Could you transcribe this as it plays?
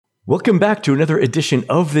Welcome back to another edition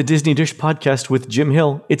of the Disney Dish Podcast with Jim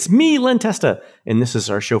Hill. It's me, Len Testa, and this is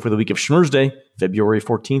our show for the week of Schmersday, February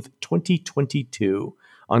 14th, 2022.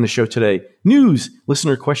 On the show today, news,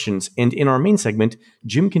 listener questions, and in our main segment,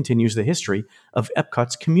 Jim continues the history of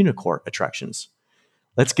Epcot's Communicore attractions.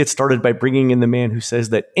 Let's get started by bringing in the man who says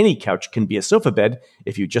that any couch can be a sofa bed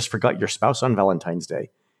if you just forgot your spouse on Valentine's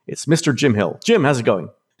Day. It's Mr. Jim Hill. Jim, how's it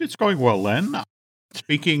going? It's going well, Len.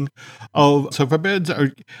 Speaking of sofa beds,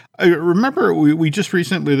 I remember we just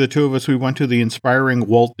recently, the two of us, we went to the Inspiring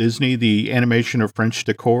Walt Disney, the animation of French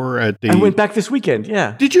decor at the... I went back this weekend,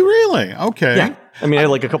 yeah. Did you really? Okay. Yeah. I mean, I had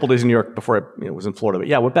like a couple days in New York before I was in Florida, but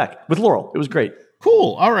yeah, I went back with Laurel. It was great.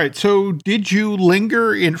 Cool. All right. So did you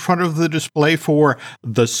linger in front of the display for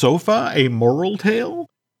The Sofa, A Moral Tale?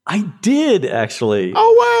 I did, actually.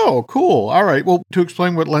 Oh, wow. Cool. All right. Well, to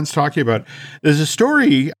explain what Len's talking about, there's a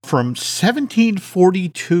story from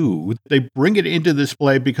 1742. They bring it into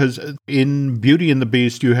display because in Beauty and the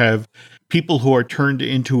Beast, you have people who are turned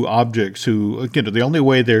into objects who, the only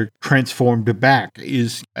way they're transformed back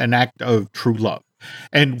is an act of true love.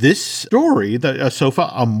 And this story, A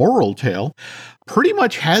Sofa, A Moral Tale, pretty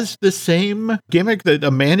much has the same gimmick that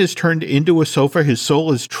a man is turned into a sofa. His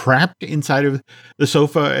soul is trapped inside of the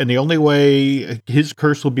sofa. And the only way his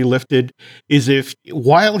curse will be lifted is if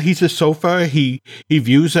while he's a sofa, he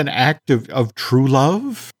views an act of true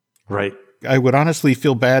love. Right. I would honestly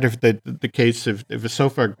feel bad if the case, if a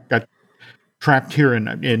sofa got trapped here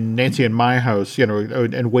in Nancy and my house,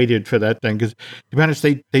 and waited for that thing. Because to be honest,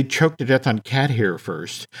 they choked to death on cat hair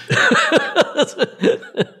first.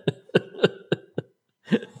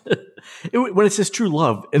 When it says true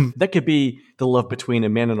love, and that could be the love between a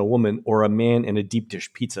man and a woman or a man and a deep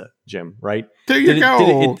dish pizza, Jim, right? There you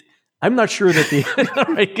go. I'm not sure that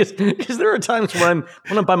right, because there are times when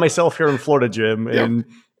I'm by myself here in Florida, Jim, and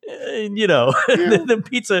the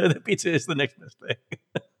pizza is the next best thing.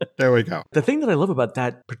 There we go. The thing that I love about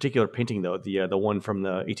that particular painting, though, the one from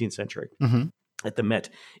the 18th century at the Met,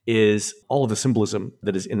 is all of the symbolism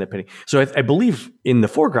that is in that painting. So I believe in the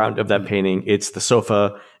foreground of that painting, it's the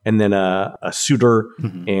sofa and then a suitor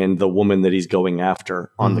and the woman that he's going after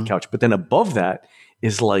on the couch. But then above that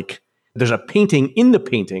is like there's a painting in the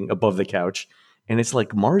painting above the couch. And it's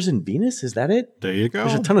like Mars and Venus. Is that it? There you go.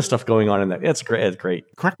 There's a ton of stuff going on in that. It's great. It's great.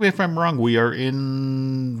 Correct me if I'm wrong. We are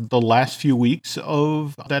in the last few weeks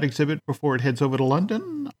of that exhibit before it heads over to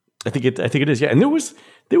London. I think it is. Yeah. And there was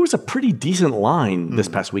a pretty decent line this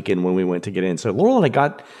past weekend when we went to get in. So Laurel and I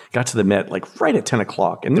got to the Met like right at 10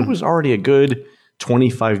 o'clock, and there was already a good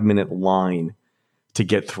 25-minute line to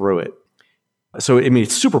get through it. So, I mean,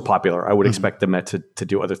 it's super popular. I would expect the Met to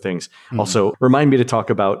do other things. Also, remind me to talk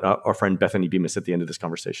about our friend Bethany Bemis at the end of this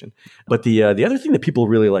conversation. But the other thing that people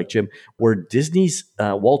really like, Jim, were Disney's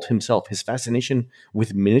Walt himself, his fascination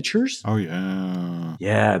with miniatures. Oh, yeah.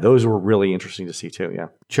 Yeah, those were really interesting to see, too. Yeah.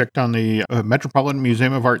 Checked on the Metropolitan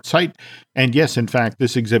Museum of Art site. And yes, in fact,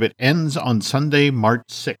 this exhibit ends on Sunday, March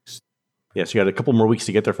 6th. Yeah, so you got a couple more weeks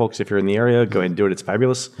to get there, folks. If you're in the area, go ahead and do it. It's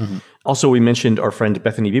fabulous. Also, we mentioned our friend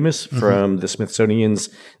Bethany Bemis from the Smithsonian's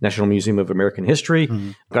National Museum of American History.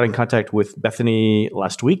 Got in contact with Bethany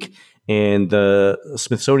last week, and the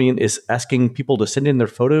Smithsonian is asking people to send in their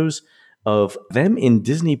photos of them in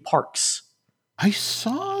Disney parks. I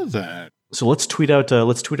saw that. So let's tweet out that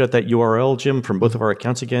URL, Jim, from both of our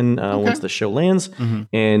accounts again once the show lands.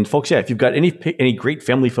 And folks, yeah, if you've got any great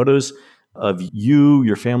family photos of you,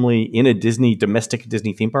 your family in a domestic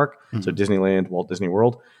Disney theme park, so Disneyland, Walt Disney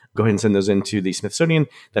World, go ahead and send those into the Smithsonian.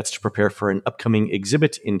 That's to prepare for an upcoming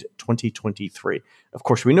exhibit in 2023. Of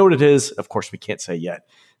course, we know what it is. Of course, we can't say yet,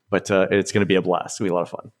 but it's going to be a blast. It'll be a lot of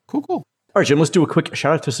fun. Cool. All right, Jim, let's do a quick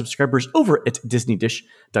shout out to subscribers over at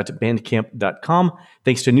disneydish.bandcamp.com.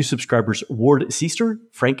 Thanks to new subscribers Ward Seaster,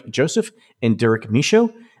 Frank Joseph, and Derek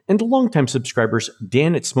Michaud, and longtime subscribers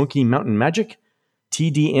Dan at Smoky Mountain Magic,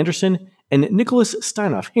 T.D. Anderson, and Nicholas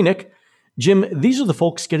Steinoff. Hey, Nick. Jim, these are the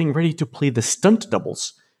folks getting ready to play the stunt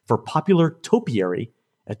doubles for popular topiary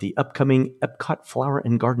at the upcoming Epcot Flower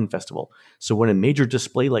and Garden Festival. So when a major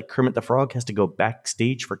display like Kermit the Frog has to go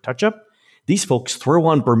backstage for touch-up, these folks throw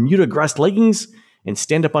on Bermuda grass leggings and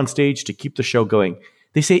stand up on stage to keep the show going.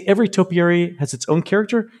 They say every topiary has its own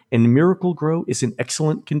character, and Miracle Grow is an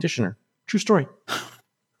excellent conditioner. True story.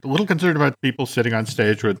 A little concerned about people sitting on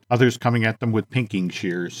stage with others coming at them with pinking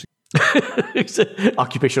shears.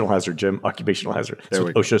 Occupational hazard, Jim. Occupational hazard. That's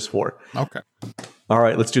what OSHA's for. Okay. All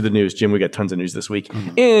right, let's do the news. Jim, we got tons of news this week.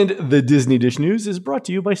 And the Disney Dish News is brought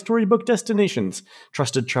to you by Storybook Destinations,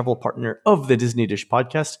 trusted travel partner of the Disney Dish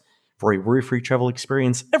podcast. For a worry-free travel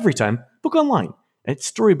experience every time, book online at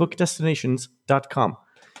storybookdestinations.com.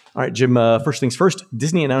 All right, Jim, first things first,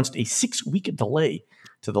 Disney announced a 6-week delay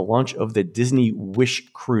to the launch of the Disney Wish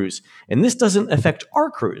cruise. And this doesn't affect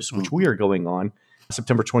our cruise, which we are going on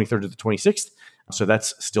September 23rd to the 26th. So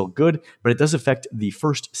that's still good, but it does affect the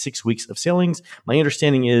first 6 weeks of sailings. My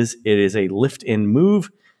understanding is it is a lift and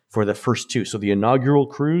move for the first two. So the inaugural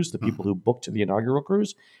cruise, the people who booked the inaugural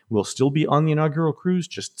cruise will still be on the inaugural cruise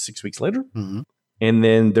just 6 weeks later. And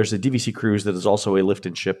then there's a DVC cruise that is also a lift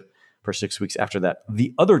and ship for 6 weeks after that.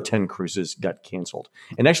 The other 10 cruises got canceled.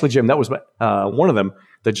 And actually, Jim, that was one of them.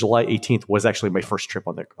 The July 18th was actually my first trip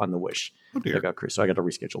on the Wish. Oh, dear. That got cruise, so I got to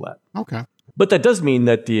reschedule that. Okay. But that does mean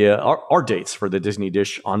that the our dates for the Disney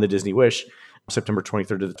Dish on the Disney Wish, September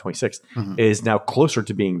 23rd to the 26th, is now closer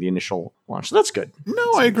to being the initial launch. So that's good.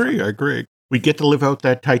 No, I agree. We get to live out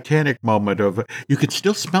that Titanic moment of you can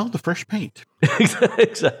still smell the fresh paint.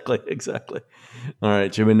 Exactly. All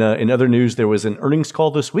right, Jim. In other news, there was an earnings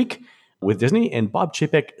call this week with Disney, and Bob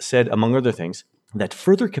Chapek said, among other things, that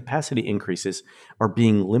further capacity increases are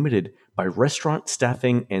being limited by restaurant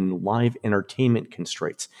staffing and live entertainment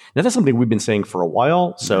constraints. Now, that's something we've been saying for a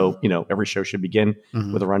while. So, every show should begin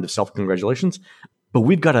with a round of self-congratulations. But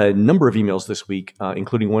we've got a number of emails this week,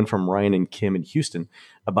 including one from Ryan and Kim in Houston,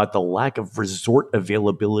 about the lack of resort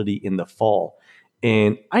availability in the fall.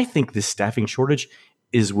 And I think this staffing shortage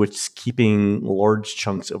is what's keeping large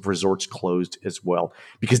chunks of resorts closed as well,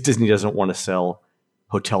 because Disney doesn't want to sell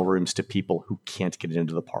hotel rooms to people who can't get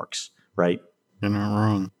into the parks, right? You're not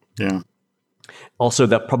wrong. Yeah. Also,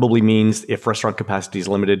 that probably means if restaurant capacity is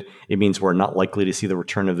limited, it means we're not likely to see the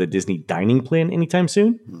return of the Disney dining plan anytime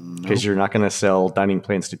soon, because you're not going to sell dining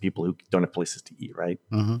plans to people who don't have places to eat, right?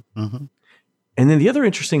 And then the other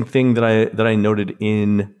interesting thing that I noted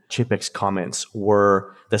in Chapek's comments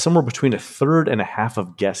were that somewhere between a third and a half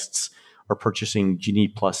of guests are purchasing Genie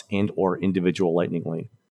Plus and or individual Lightning Lane.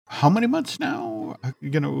 How many months now?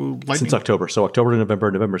 Since October. So October to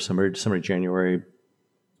November, December, January.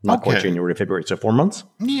 Not quite January to February. So 4 months?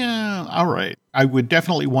 Yeah, all right. I would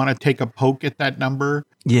definitely want to take a poke at that number.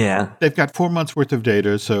 Yeah. They've got 4 months worth of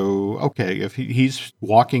data. So, okay, if he's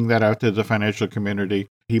walking that out to the financial community,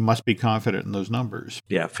 he must be confident in those numbers.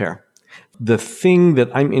 Yeah, fair. The thing that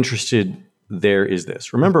I'm interested there is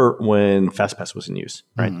this. Remember when FastPass was in use,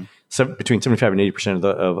 right? So between 75 and 80%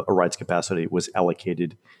 of a ride's capacity was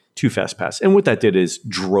allocated to FastPass. And what that did is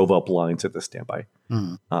drove up lines at the standby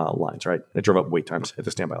lines, right? It drove up wait times at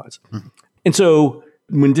the standby lines. And so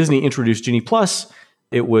when Disney introduced Genie Plus,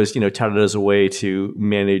 it was, touted as a way to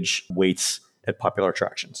manage waits at popular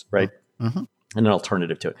attractions, right? And an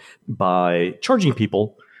alternative to it. By charging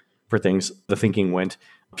people for things, the thinking went,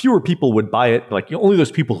 fewer people would buy it. Like only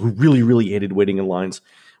those people who really, really hated waiting in lines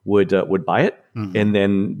would buy it. And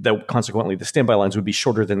then consequently, the standby lines would be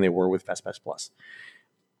shorter than they were with FastPass Plus.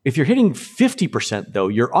 If you're hitting 50%, though,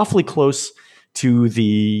 you're awfully close to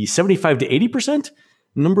the 75 to 80%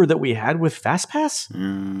 number that we had with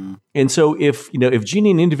FastPass. And so if Genie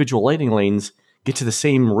and individual Lightning Lanes get to the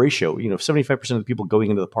same ratio, if 75% of the people going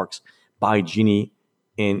into the parks buy Genie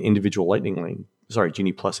and individual Lightning Lane,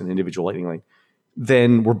 Genie Plus and individual Lightning Lane,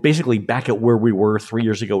 then we're basically back at where we were 3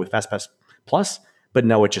 years ago with FastPass Plus, but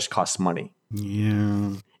now it just costs money.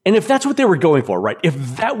 Yeah. And if that's what they were going for, right?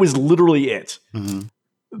 If that was literally it,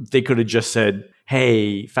 they could have just said,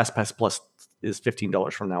 hey, FastPass Plus is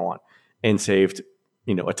 $15 from now on and saved,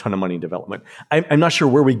 a ton of money in development. I'm not sure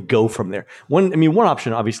where we go from there. One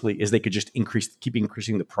option obviously is they could just keep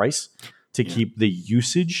increasing the price to keep the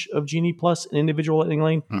usage of Genie Plus and individual Lightning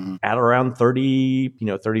Lane at around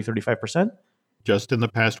 35%. Just in the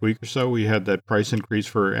past week or so, we had that price increase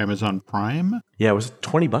for Amazon Prime. Yeah, it was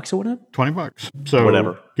 $20 it went up? $20. So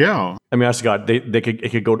whatever. Yeah. Honest to God, it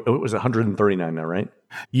could go. It was $139 now, right?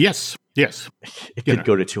 Yes. It could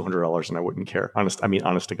go to $200 and I wouldn't care. Honest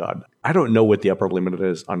to God. I don't know what the upper limit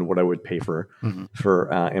is on what I would pay for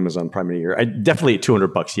Amazon Prime in a year. Definitely at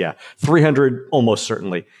 $200, yeah. $300, almost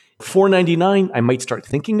certainly. $499, I might start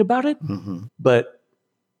thinking about it, but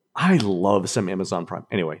I love some Amazon Prime.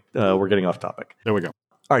 Anyway, we're getting off topic. There we go.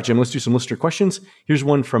 All right, Jim, let's do some listener questions. Here's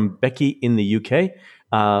one from Becky in the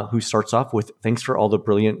UK, who starts off with, thanks for all the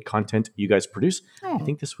brilliant content you guys produce. I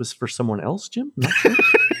think this was for someone else, Jim. I'm not sure.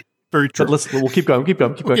 Very true. But we'll keep going.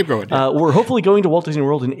 Yeah. We're hopefully going to Walt Disney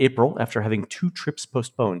World in April after having 2 trips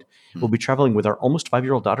postponed. We'll be traveling with our almost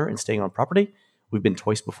 5-year-old daughter and staying on property. We've been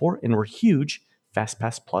twice before, and we're huge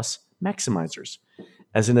FastPass Plus maximizers.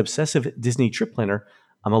 As an obsessive Disney trip planner,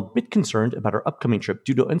 I'm a bit concerned about our upcoming trip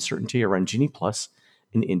due to uncertainty around Genie Plus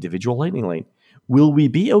and individual Lightning Lane. Will we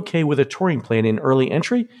be okay with a touring plan in early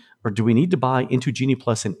entry, or do we need to buy into Genie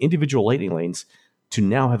Plus and individual Lightning Lanes to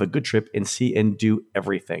now have a good trip and see and do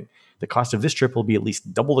everything? The cost of this trip will be at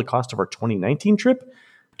least double the cost of our 2019 trip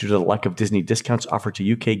due to the lack of Disney discounts offered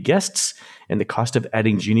to UK guests, and the cost of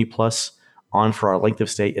adding Genie Plus on for our length of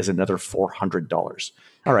stay is another $400.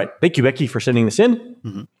 All right. Thank you, Becky, for sending this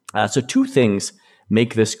in. So 2 things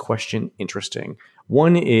make this question interesting.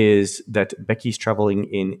 One is that Becky's traveling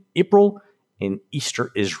in April, and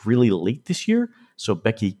Easter is really late this year. So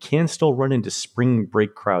Becky can still run into spring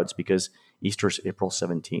break crowds because Easter is April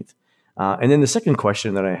 17th. And then the second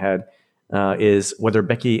question that I had is whether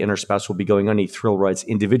Becky and her spouse will be going on any thrill rides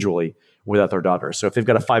individually without their daughter. So if they've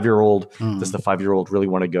got a 5-year-old, does the 5-year-old really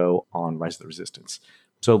want to go on Rise of the Resistance?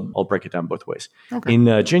 So I'll break it down both ways. Okay.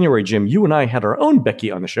 In January, Jim, you and I had our own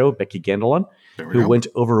Becky on the show, Becky Gandelon, who went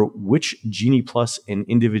over which Genie Plus and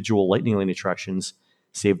individual Lightning Lane attractions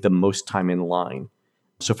saved the most time in line.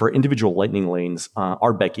 So for individual Lightning Lanes,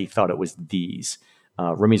 our Becky thought it was these.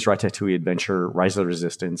 Remy's Ratatouille Adventure, Rise of the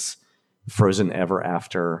Resistance, Frozen Ever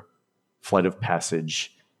After, Flight of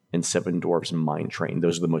Passage, and Seven Dwarfs Mine Train.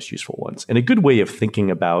 Those are the most useful ones. And a good way of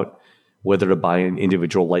thinking about whether to buy an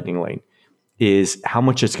individual Lightning Lane is how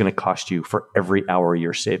much it's going to cost you for every hour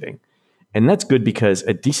you're saving. And that's good because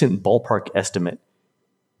a decent ballpark estimate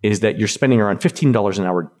is that you're spending around $15 an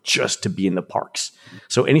hour just to be in the parks.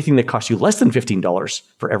 So anything that costs you less than $15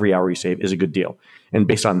 for every hour you save is a good deal. And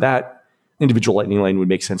based on that, individual Lightning Lane would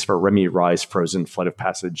make sense for Remy, Rise, Frozen, Flight of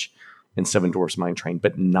Passage, and Seven Dwarfs Mine Train,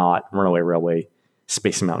 but not Runaway Railway,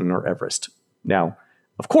 Space Mountain, or Everest. Now,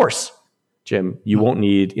 of course, Jim, you won't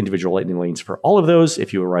need individual Lightning Lanes for all of those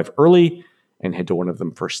if you arrive early and head to one of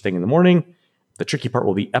them first thing in the morning. The tricky part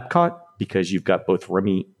will be Epcot because you've got both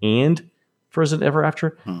Remy and Frozen Ever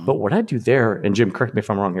After. But what I'd do there, and Jim, correct me if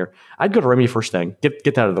I'm wrong here, I'd go to Remy first thing, get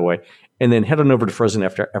that out of the way, and then head on over to Frozen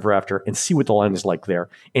Ever After and see what the line is like there.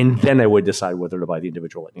 And then I would decide whether to buy the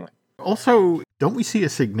individual Lightning Lane. Also, don't we see a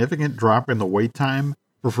significant drop in the wait time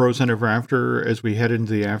for Frozen Ever After as we head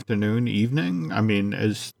into the afternoon, evening? I mean,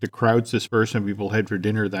 as the crowds disperse and people head for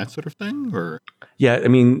dinner, that sort of thing? Or yeah, I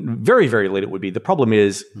mean, very, very late it would be. The problem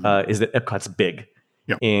is that Epcot's big.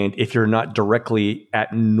 Yep. And if you're not directly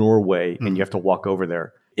at Norway and you have to walk over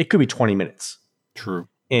there, it could be 20 minutes. True.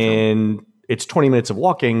 And it's 20 minutes of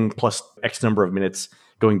walking plus X number of minutes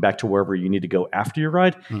going back to wherever you need to go after your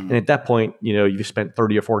ride. And at that point, you've spent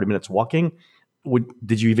 30 or 40 minutes walking.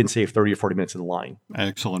 Did you even save 30 or 40 minutes in line?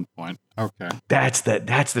 Excellent point. Okay. That's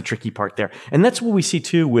the tricky part there. And that's what we see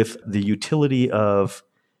too with the utility of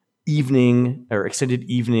evening or extended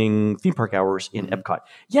evening theme park hours in Epcot.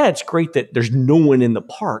 Yeah, it's great that there's no one in the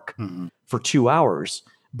park for 2 hours.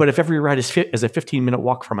 But if every ride is a 15-minute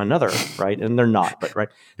walk from another, right? And they're not, but right,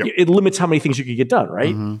 it limits how many things you could get done,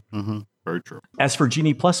 right? Very true. As for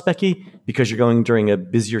Genie Plus, Becky, because you're going during a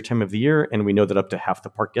busier time of the year, and we know that up to half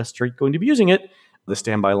the park guests are going to be using it, the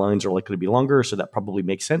standby lines are likely to be longer, so that probably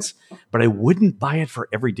makes sense. But I wouldn't buy it for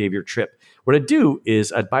every day of your trip. What I'd do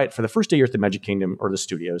is I'd buy it for the first day you're at the Magic Kingdom or the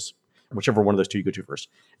studios, whichever one of those two you go to first.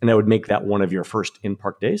 And I would make that one of your first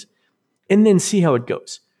in-park days, and then see how it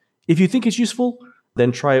goes. If you think it's useful,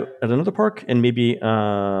 then try it at another park and maybe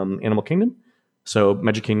Animal Kingdom. So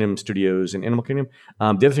Magic Kingdom, Studios, and Animal Kingdom. The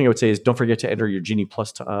other thing I would say is don't forget to enter your Genie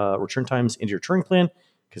Plus return times into your touring plan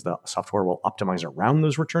because the software will optimize around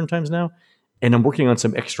those return times now. And I'm working on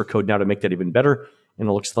some extra code now to make that even better. And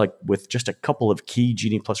it looks like with just a couple of key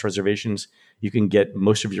Genie Plus reservations, you can get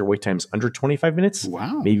most of your wait times under 25 minutes.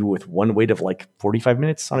 Wow. Maybe with one wait of like 45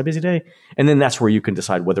 minutes on a busy day. And then that's where you can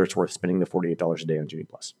decide whether it's worth spending the $48 a day on Genie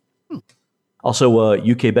Plus. Also,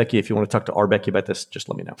 UK Becky, if you want to talk to our Becky about this, just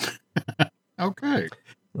let me know. Okay.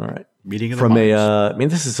 All right. Meeting of the From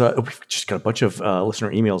minds. this is we've just got a bunch of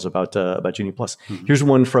listener emails about Genie Plus. Here's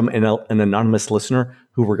one from an anonymous listener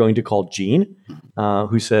who we're going to call Gene,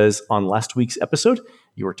 who says, on last week's episode,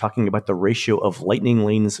 you were talking about the ratio of lightning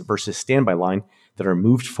lanes versus standby line that are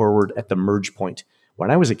moved forward at the merge point.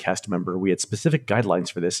 When I was a cast member, we had specific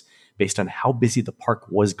guidelines for this based on how busy the park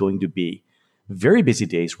was going to be. Very busy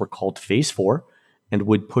days were called Phase 4 and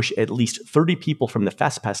would push at least 30 people from the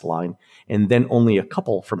FastPass line and then only a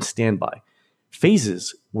couple from standby.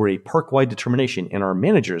 Phases were a park-wide determination, and our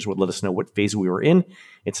managers would let us know what phase we were in.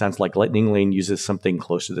 It sounds like Lightning Lane uses something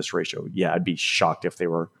close to this ratio. Yeah, I'd be shocked if they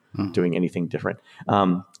were doing anything different.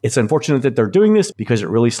 It's unfortunate that they're doing this because it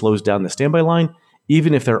really slows down the standby line,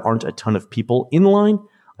 even if there aren't a ton of people in line.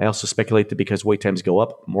 I also speculate that because wait times go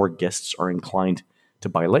up, more guests are inclined to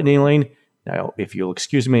buy Lightning Lane. Now, if you'll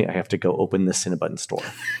excuse me, I have to go open the Cinnabon store.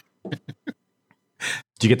 Do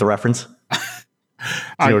you get the reference?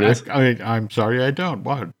 Do you know what it is? I'm sorry, I don't.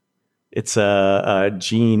 What? It's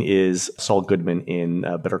Gene is Saul Goodman in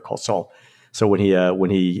Better Call Saul. So when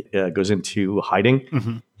he goes into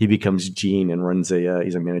hiding, he becomes Gene and runs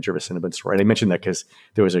he's a manager of a Cinnabon store. And I mentioned that because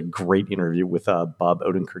there was a great interview with Bob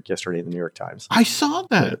Odenkirk yesterday in the New York Times. I saw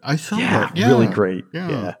that. Yeah, really great.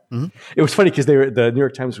 Yeah. It was funny because the New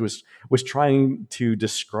York Times was trying to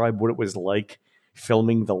describe what it was like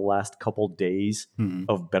filming the last couple days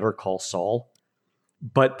of Better Call Saul,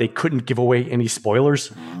 but they couldn't give away any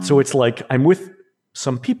spoilers. So it's like I'm with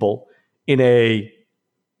some people in a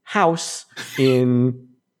house in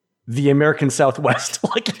the American Southwest.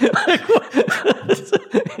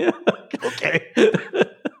 Okay.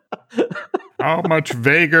 How much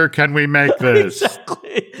vaguer can we make this? Exactly.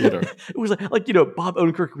 It was like Bob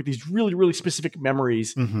Odenkirk with these really, really specific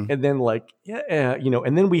memories, and then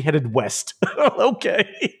and then we headed west.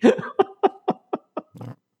 Okay.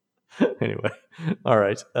 Anyway, all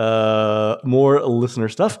right. More listener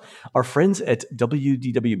stuff. Our friends at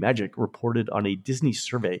WDW Magic reported on a Disney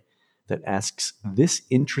survey that asks this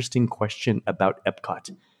interesting question about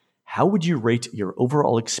Epcot. How would you rate your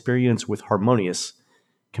overall experience with Harmonious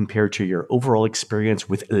compared to your overall experience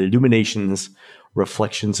with Illumination's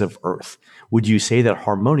Reflections of Earth? Would you say that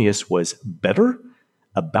Harmonious was better,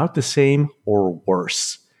 about the same, or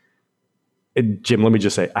worse? And Jim, let me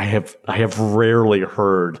just say, I have rarely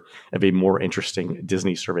heard of a more interesting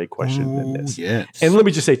Disney survey question than this. Yes. And let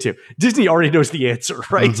me just say, too, Disney already knows the answer,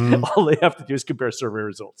 right? All they have to do is compare survey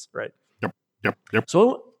results, right? Yep.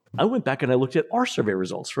 So I went back and I looked at our survey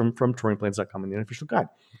results from touringplans.com and the unofficial guide.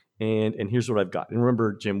 And here's what I've got. And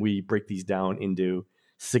remember, Jim, we break these down into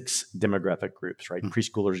 6 demographic groups, right?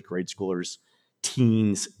 Preschoolers, grade schoolers,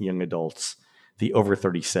 teens, young adults, the over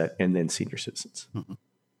 30 set, and then senior citizens.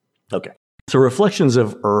 Okay. So Reflections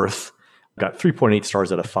of Earth got 3.8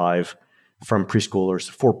 stars out of 5 from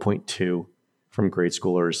preschoolers, 4.2 from grade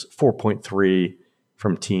schoolers, 4.3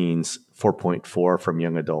 from teens, 4.4 from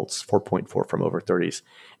young adults, 4.4 from over 30s,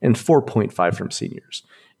 and 4.5 from seniors.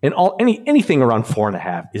 And anything around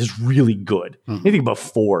 4.5 is really good. Anything above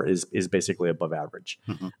 4 is basically above average.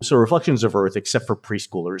 So Reflections of Earth, except for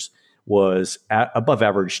preschoolers, was above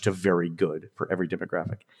average to very good for every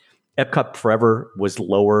demographic. Epcot Forever was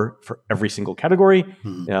lower for every single category,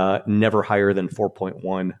 never higher than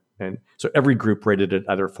 4.1. And so every group rated it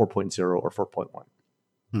either 4.0 or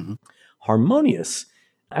 4.1. Harmonious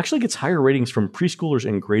actually gets higher ratings from preschoolers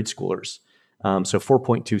and grade schoolers. So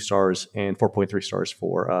 4.2 stars and 4.3 stars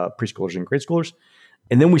for preschoolers and grade schoolers.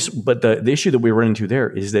 And then but the issue that we run into there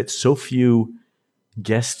is that so few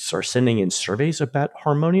guests are sending in surveys about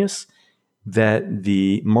Harmonious that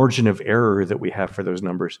the margin of error that we have for those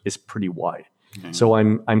numbers is pretty wide. So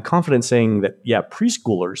I'm confident saying that, yeah,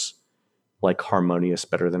 preschoolers like Harmonious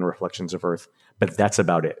better than Reflections of Earth, but that's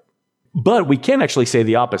about it. But we can actually say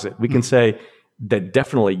the opposite. We can say that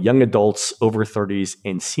definitely young adults, over 30s,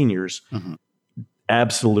 and seniors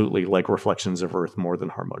absolutely like Reflections of Earth more than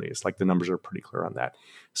Harmonious. Like the numbers are pretty clear on that.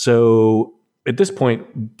 So at this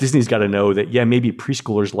point, Disney's got to know that, yeah, maybe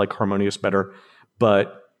preschoolers like Harmonious better,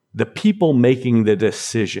 but the people making the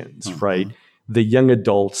decisions, right? The young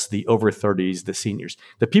adults, the over 30s, the seniors,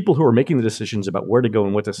 the people who are making the decisions about where to go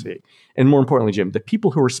and what to see. And more importantly, Jim, the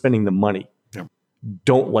people who are spending the money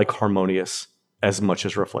don't like Harmonious as much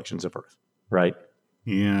as Reflections of Earth, right?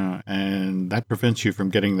 Yeah, and that prevents you from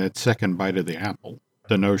getting that second bite of the apple.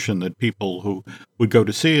 The notion that people who would go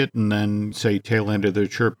to see it and then, say, tail end of their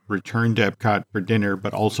trip, return to Epcot for dinner,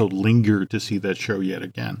 but also linger to see that show yet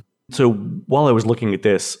again. So while I was looking at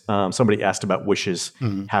this, somebody asked about Wishes,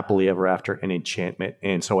 Happily Ever After, and Enchantment.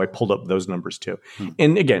 And so I pulled up those numbers too.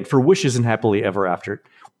 And again, for Wishes and Happily Ever After,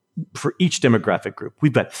 for each demographic group,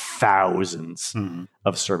 we've got thousands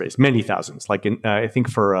of surveys, many thousands. Like I think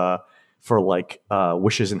for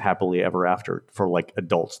Wishes and Happily Ever After, for like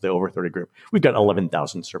adults, the over 30 group, we've got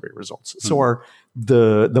 11,000 survey results. So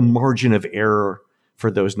the margin of error for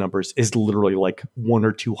those numbers is literally like 1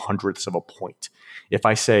 or 2 hundredths of a point. If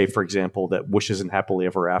I say, for example, that Wishes and Happily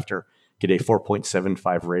Ever After get a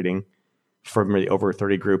 4.75 rating from the over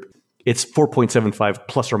 30 group, it's 4.75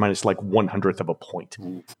 plus or minus like 1/100th of a point.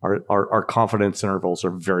 Our confidence intervals are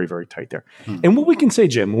very, very tight there. And what we can say,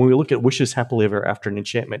 Jim, when we look at Wishes, Happily Ever After, and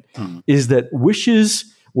Enchantment, is that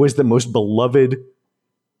Wishes was the most beloved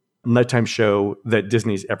nighttime show that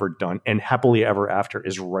Disney's ever done, and Happily Ever After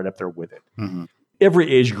is right up there with it.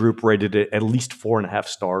 Every age group rated it at least 4.5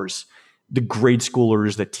 stars. The grade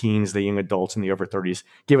schoolers, the teens, the young adults, and the over 30s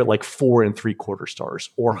gave it like 4 3/4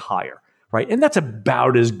 stars or higher, right? And that's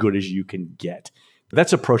about as good as you can get.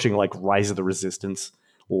 That's approaching like Rise of the Resistance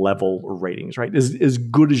level ratings, right? As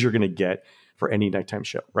good as you're going to get for any nighttime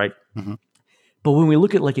show, right? But when we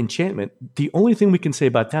look at like Enchantment, the only thing we can say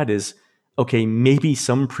about that is Okay, maybe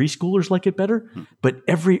some preschoolers like it better, but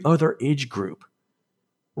every other age group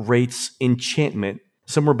rates Enchantment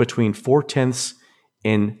somewhere between 4/10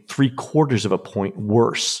 and 3/4 of a point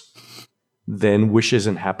worse than Wishes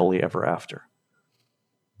and Happily Ever After.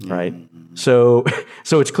 Right? So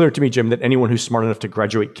it's clear to me, Jim, that anyone who's smart enough to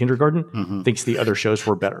graduate kindergarten thinks the other shows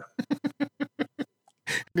were better.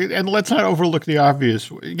 And let's not overlook the obvious.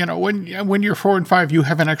 When you're 4 and 5, you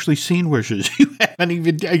haven't actually seen Wishes. You haven't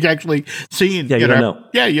even actually seen. Yeah, you don't know.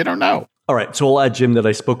 Yeah, you don't know. All right, so I'll add, Jim, that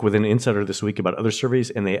I spoke with an insider this week about other surveys,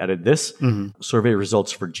 and they added this. Survey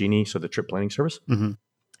results for Genie, so the trip planning service,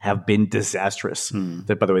 have been disastrous.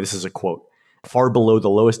 That, by the way, this is a quote. Far below the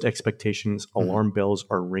lowest expectations, alarm bells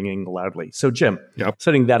are ringing loudly. So, Jim,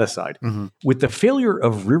 setting that aside, with the failure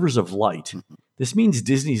of Rivers of Light, this means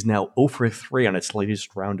Disney's now 0 for 3 on its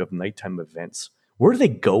latest round of nighttime events. Where do they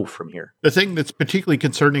go from here? The thing that's particularly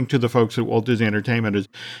concerning to the folks at Walt Disney Entertainment is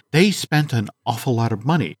they spent an awful lot of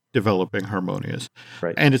money developing Harmonious.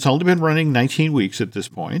 Right. And it's only been running 19 weeks at this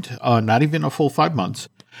point, not even a full 5 months.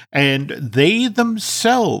 And they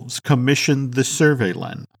themselves commissioned the survey,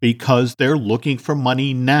 Len, because they're looking for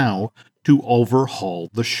money now to overhaul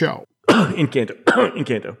the show.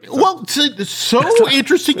 Encanto. Well, so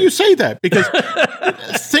interesting you say that, because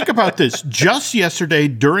think about this. Just yesterday,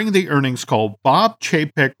 during the earnings call, Bob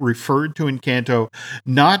Chapek referred to Encanto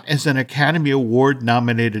not as an Academy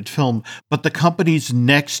Award-nominated film, but the company's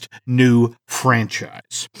next new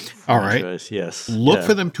franchise. All right? Yes. Look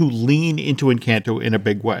for them to lean into Encanto in a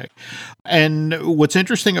big way. And what's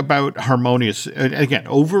interesting about Harmonious, again,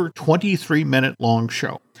 over 23-minute long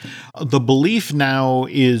show, the belief now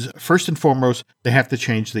is, first and foremost, they have to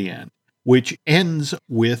change the end, which ends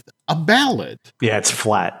with a ballad. Yeah, it's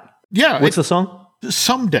flat. Yeah. What's the song?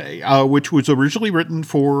 Someday, which was originally written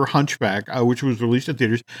for Hunchback, which was released in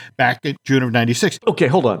theaters back in June of 96. Okay,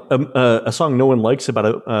 hold on. A song no one likes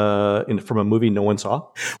about from a movie no one saw?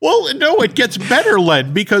 Well, no, it gets better,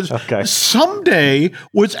 Len, because Someday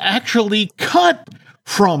was actually cut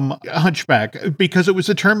from Hunchback because it was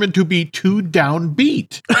determined to be too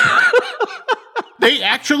downbeat. They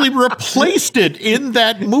actually replaced it in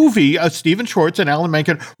that movie. Stephen Schwartz and Alan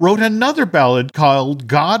Menken wrote another ballad called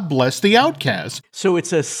God Bless the Outcast. So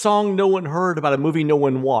it's a song no one heard about a movie no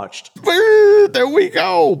one watched. There we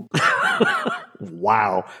go.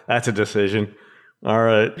 Wow, that's a decision. All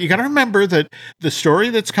right. You got to remember that the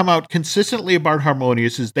story that's come out consistently about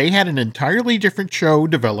Harmonious is they had an entirely different show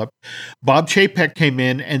developed. Bob Chapek came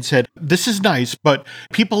in and said, this is nice, but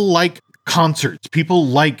people like concerts. People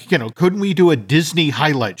like, couldn't we do a Disney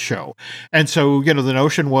highlight show? And so, the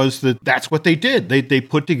notion was that that's what they did. They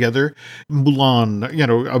put together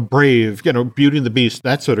Mulan, a Brave, Beauty and the Beast,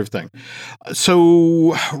 that sort of thing.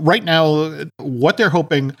 So right now, what they're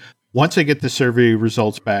hoping, once they get the survey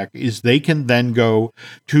results back, is they can then go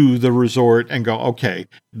to the resort and go, okay,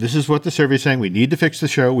 this is what the survey is saying. We need to fix the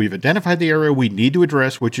show. We've identified the area we need to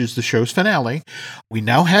address, which is the show's finale. We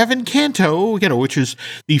now have Encanto, which is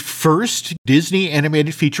the first Disney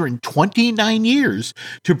animated feature in 29 years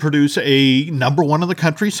to produce a #1 of the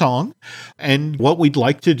country song. And what we'd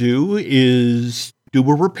like to do is do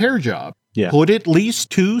a repair job. Yeah. Put at least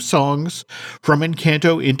 2 songs from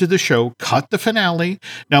Encanto into the show, cut the finale.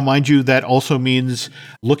 Now, mind you, that also means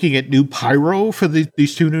looking at new pyro for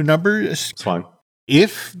these 2 new numbers. It's fine.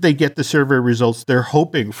 If they get the survey results they're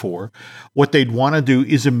hoping for, what they'd want to do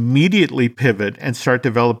is immediately pivot and start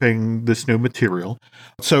developing this new material.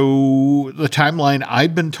 So the timeline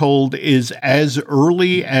I've been told is as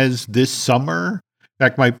early as this summer. In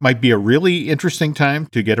fact, might be a really interesting time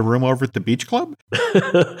to get a room over at the Beach Club.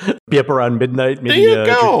 Be up around midnight, maybe there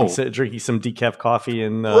you go. Drinking some decaf coffee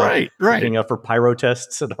and right. getting out for pyro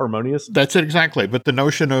tests at Harmonious. That's it, exactly. But the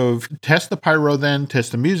notion of test the pyro then,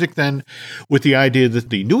 test the music then, with the idea that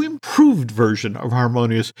the new improved version of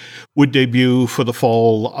Harmonious would debut for the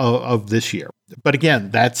fall of this year. But again,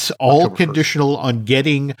 that's all October conditional 1st. On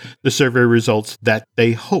getting the survey results that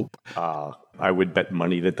they hope. I would bet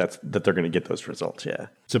money that they're going to get those results, yeah.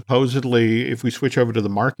 Supposedly, if we switch over to the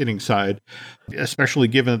marketing side, especially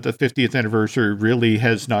given that the 50th anniversary really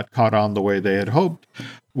has not caught on the way they had hoped,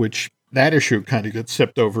 which that issue kind of got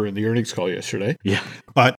stepped over in the earnings call yesterday. Yeah.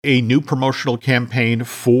 But a new promotional campaign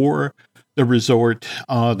for the resort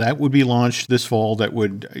that would be launched this fall that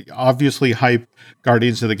would obviously hype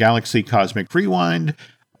Guardians of the Galaxy Cosmic Rewind,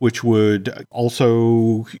 which would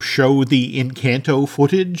also show the Encanto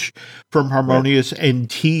footage from Harmonious and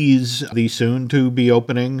tease the soon-to-be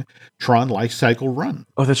opening Tron Life Cycle Run.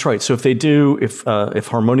 Oh, that's right. So if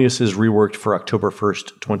Harmonious is reworked for October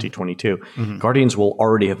 1st, 2022, Guardians will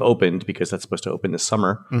already have opened because that's supposed to open this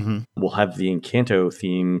summer. We'll have the Encanto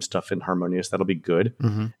theme stuff in Harmonious. That'll be good.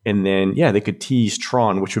 And then, they could tease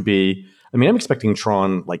Tron, which would be, I'm expecting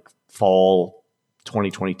Tron like fall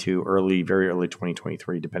 2022, very early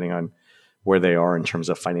 2023, depending on where they are in terms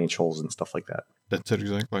of financials and stuff like that. That's it,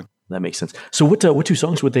 exactly. That makes sense. So what two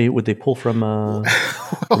songs would they pull from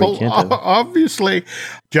Encanto? Obviously,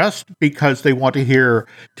 just because they want to hear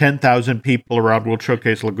 10,000 people around World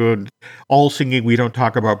Showcase Lagoon all singing "We Don't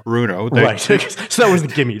Talk About Bruno." Right. So that was the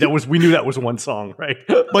gimme. We knew that was one song, right?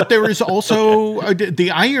 But there is also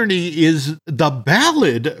the irony is the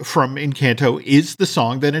ballad from Encanto is the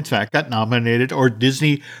song that in fact got nominated or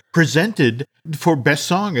Disney presented for Best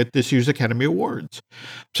Song at this year's Academy Awards.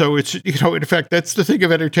 So it's, in fact, that's the thing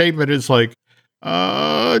of entertainment is like,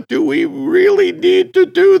 do we really need to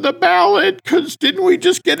do the ballad? Because didn't we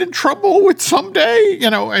just get in trouble with Someday?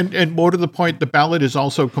 And more to the point, the ballad is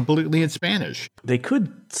also completely in Spanish. They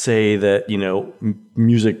could say that,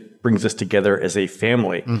 music brings us together as a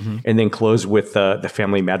family and then close with the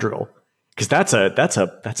family madrigal. Because that's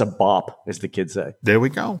a bop, as the kids say. There we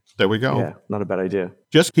go. Yeah, not a bad idea.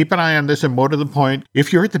 Just keep an eye on this, and more to the point,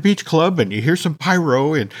 if you're at the beach club and you hear some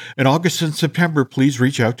pyro in August and September, please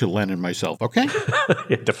reach out to Len and myself, okay?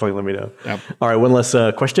 Yeah, definitely let me know. Yep. All right, one last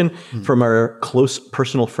question from our close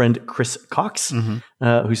personal friend, Chris Cox,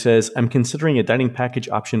 who says, I'm considering a dining package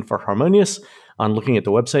option for Harmonious. On looking at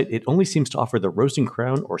the website, it only seems to offer the Roast and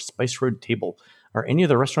Crown or Spice Road table. Are any of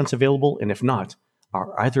the restaurants available? And if not,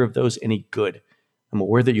 are either of those any good? I'm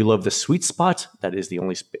aware that you love the Sweet Spot. That is the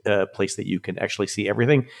only place that you can actually see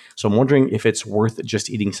everything. So I'm wondering if it's worth just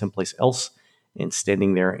eating someplace else and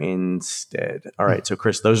standing there instead. All right. So,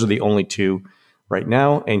 Chris, those are the only two right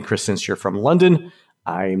now. And, Chris, since you're from London,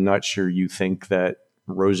 I'm not sure you think that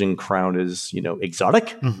Rose and Crown is,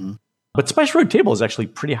 exotic. But Spice Road Table is actually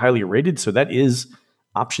pretty highly rated. So that is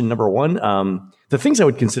option number one. The things I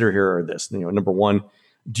would consider here are this. Number one,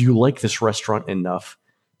 do you like this restaurant enough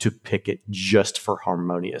to pick it just for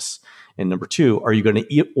Harmonious? And number two, are you going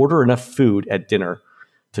to order enough food at dinner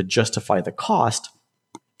to justify the cost,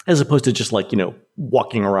 as opposed to just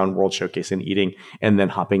walking around World Showcase and eating and then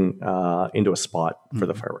hopping into a spot for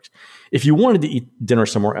the fireworks? If you wanted to eat dinner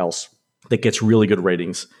somewhere else that gets really good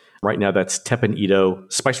ratings, right now that's Teppan Edo,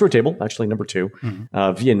 Spice Road Table, actually number two,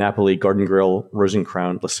 Via Napoli, Garden Grill, Rose and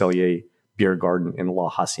Crown, Le Cellier, Beer Garden, and La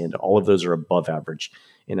Hacienda. All of those are above average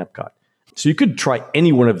in Epcot. So you could try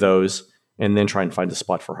any one of those and then try and find a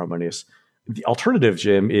spot for Harmonious. The alternative,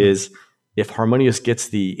 Jim, is if Harmonious gets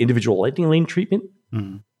the individual lightning lane treatment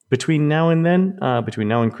between now and then, between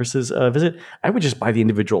now and Chris's visit, I would just buy the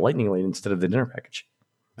individual lightning lane instead of the dinner package.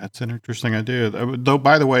 That's an interesting idea. Though,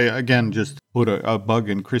 by the way, again, just put a bug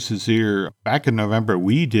in Chris's ear. Back in November,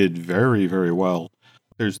 we did very, very well.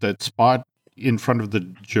 There's that spot in front of the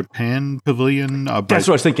Japan Pavilion. That's what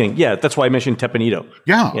I was thinking. Yeah, that's why I mentioned Teppan Edo.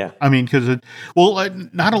 Yeah. I mean, because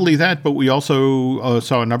not only that, but we also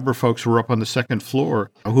saw a number of folks who were up on the second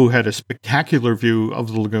floor who had a spectacular view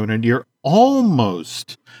of the lagoon, and you're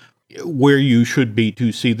almost where you should be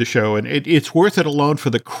to see the show. And it's worth it alone for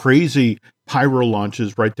the crazy pyro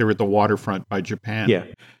launches right there at the waterfront by Japan. Yeah.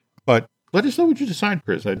 But let us know what you decide,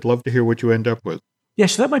 Chris. I'd love to hear what you end up with. Yeah,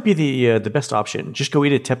 so that might be the best option. Just go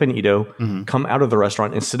eat at Teppan Edo, come out of the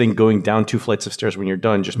restaurant, instead of going down 2 flights of stairs when you're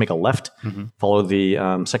done, just make a left, follow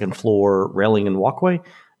the second floor railing and walkway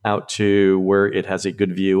out to where it has a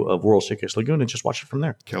good view of World Showcase Lagoon, and just watch it from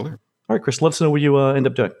there. Killer. All right, Chris, let us know what you end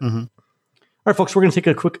up doing. All right, folks, we're going to take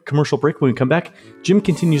a quick commercial break. When we come back, Jim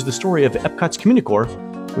continues the story of Epcot's Communicore,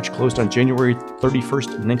 which closed on January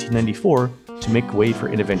 31st, 1994, to make way for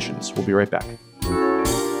Innoventions. We'll be right back.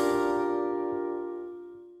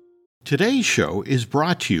 Today's show is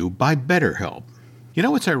brought to you by BetterHelp. You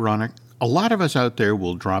know what's ironic? A lot of us out there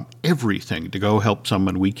will drop everything to go help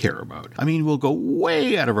someone we care about. I mean, we'll go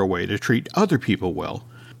way out of our way to treat other people well.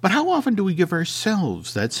 But how often do we give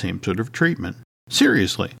ourselves that same sort of treatment?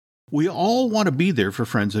 Seriously. We all want to be there for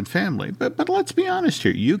friends and family, but let's be honest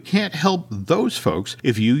here. You can't help those folks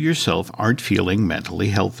if you yourself aren't feeling mentally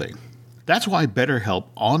healthy. That's why BetterHelp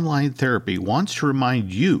Online Therapy wants to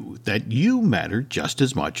remind you that you matter just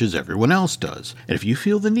as much as everyone else does. And if you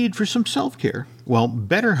feel the need for some self-care, well,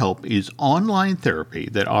 BetterHelp is online therapy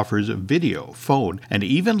that offers video, phone, and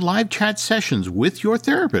even live chat sessions with your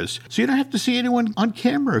therapist, so you don't have to see anyone on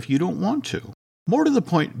camera if you don't want to. More to the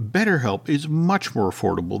point, BetterHelp is much more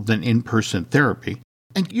affordable than in-person therapy.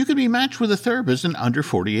 And you can be matched with a therapist in under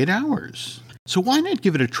 48 hours. So why not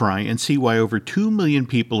give it a try and see why over 2 million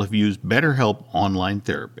people have used BetterHelp online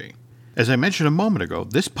therapy? As I mentioned a moment ago,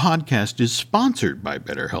 this podcast is sponsored by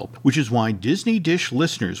BetterHelp, which is why Disney Dish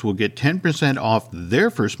listeners will get 10% off their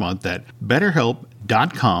first month at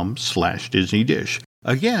betterhelp.com/DisneyDish.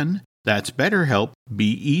 Again, that's BetterHelp,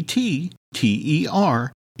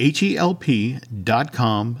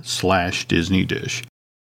 BetterHelp.com/DisneyDish.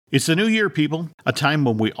 It's the new year, people, a time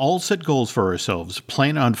when we all set goals for ourselves,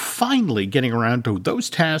 plan on finally getting around to those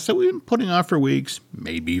tasks that we've been putting off for weeks,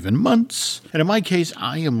 maybe even months. And in my case,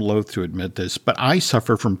 I am loath to admit this, but I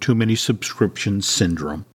suffer from too many subscription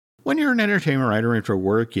syndrome. When you're an entertainment writer and for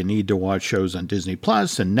work, you need to watch shows on Disney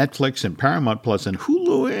Plus and Netflix and Paramount Plus and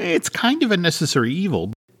Hulu. It's kind of a necessary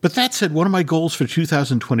evil. But that said, one of my goals for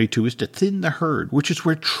 2022 is to thin the herd, which is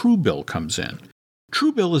where Truebill comes in.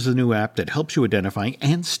 Truebill is a new app that helps you identify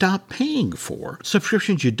and stop paying for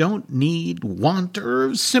subscriptions you don't need, want,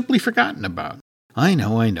 or simply forgotten about. I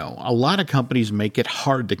know. A lot of companies make it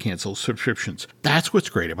hard to cancel subscriptions. That's what's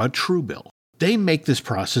great about Truebill. They make this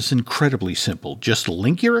process incredibly simple. Just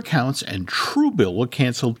link your accounts and Truebill will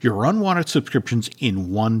cancel your unwanted subscriptions in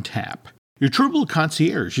one tap. Your Truebill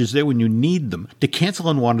concierge is there when you need them to cancel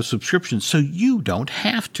unwanted subscriptions so you don't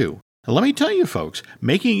have to. Now, let me tell you, folks,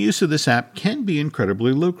 making use of this app can be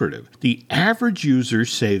incredibly lucrative. The average user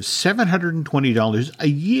saves $720 a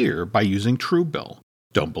year by using Truebill.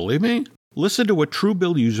 Don't believe me? Listen to what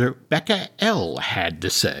Truebill user Becca L. had to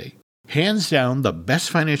say. Hands down, the best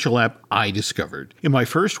financial app I discovered. In my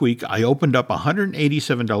first week, I opened up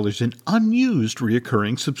 $187 in unused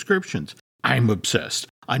recurring subscriptions. I'm obsessed.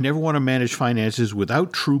 I never want to manage finances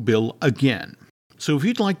without Truebill again. So if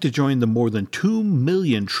you'd like to join the more than 2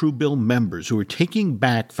 million Truebill members who are taking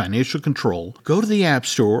back financial control, go to the App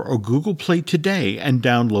Store or Google Play today and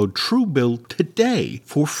download Truebill today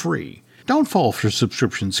for free. Don't fall for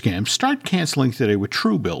subscription scams. Start canceling today with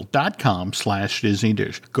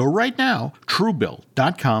Truebill.com/DisneyDish. Go right now,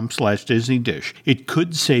 Truebill.com/DisneyDish. It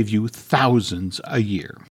could save you thousands a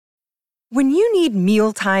year. When you need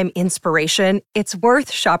mealtime inspiration, it's worth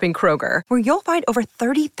shopping Kroger, where you'll find over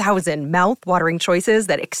 30,000 mouth-watering choices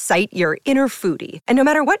that excite your inner foodie. And no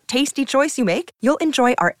matter what tasty choice you make, you'll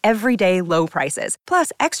enjoy our everyday low prices,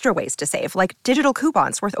 plus extra ways to save, like digital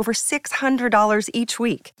coupons worth over $600 each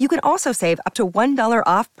week. You can also save up to $1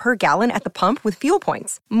 off per gallon at the pump with fuel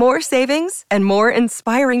points. More savings and more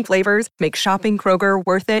inspiring flavors make shopping Kroger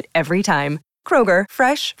worth it every time. Kroger,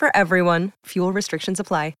 fresh for everyone. Fuel restrictions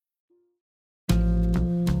apply.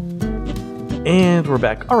 And we're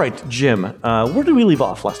back. All right, Jim, where did we leave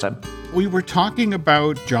off last time? We were talking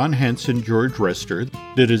about John Hench and George Rester,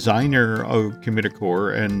 the designer of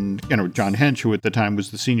Communicore, and John Hench, who at the time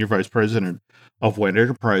was the senior vice president of White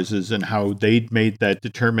Enterprises, and how they'd made that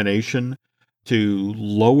determination to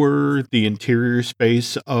lower the interior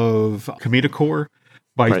space of Communicore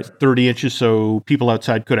by 30 inches so people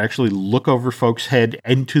outside could actually look over folks' head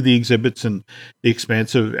into the exhibits and the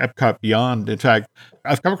expanse of Epcot Beyond. In fact,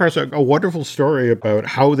 I've come across a wonderful story about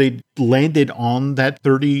how they landed on that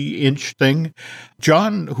 30-inch thing.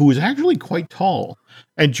 John, who was actually quite tall,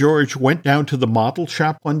 and George went down to the model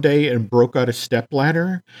shop one day and broke out a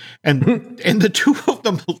stepladder, and the two of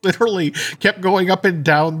them literally kept going up and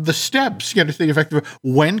down the steps. To the effect of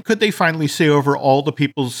when could they finally see over all the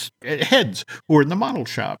people's heads who were in the model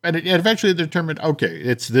shop, and it eventually determined, okay,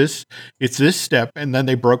 it's this step, and then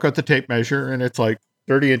they broke out the tape measure, and it's like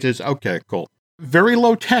 30 inches. Okay, cool. Very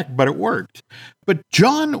low tech, but it worked. But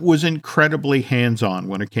John was incredibly hands-on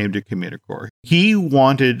when it came to Communicore. He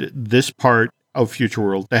wanted this part of Future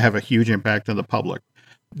World to have a huge impact on the public.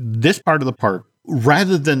 This part of the park,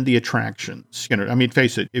 rather than the attractions,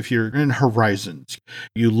 face it, if you're in Horizons,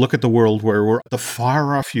 you look at the world where we're the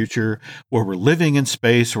far off future, where we're living in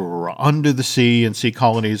space, or we're under the sea and sea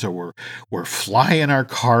colonies, or we're flying our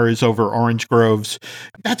cars over orange groves.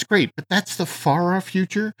 That's great, but that's the far off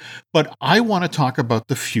future. But I want to talk about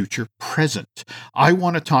the future present. I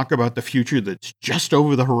want to talk about the future that's just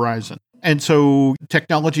over the horizon. And so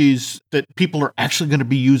technologies that people are actually going to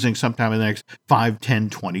be using sometime in the next 5,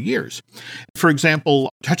 10, 20 years. For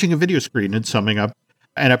example, touching a video screen and summing up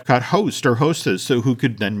an Epcot host or hostess who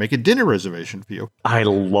could then make a dinner reservation for you. I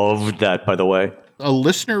loved that, by the way. A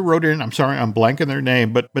listener wrote in, I'm sorry, I'm blanking their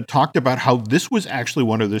name, but talked about how this was actually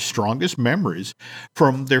one of their strongest memories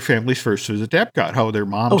from their family's first visit to Epcot, how their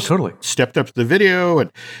mom stepped up to the video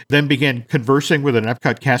and then began conversing with an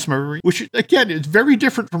Epcot cast member, which, again, is very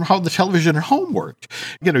different from how the television at home worked.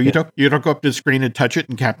 You don't go up to the screen and touch it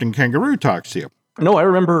and Captain Kangaroo talks to you. No, I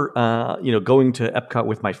remember, going to Epcot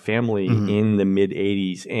with my family in the mid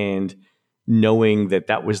 80s, and knowing that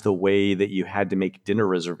that was the way that you had to make dinner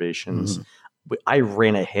reservations, I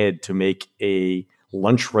ran ahead to make a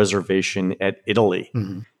lunch reservation at Italy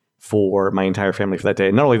for my entire family for that day.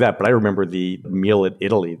 And not only that, but I remember the meal at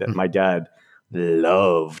Italy that my dad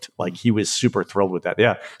loved. Like, he was super thrilled with that.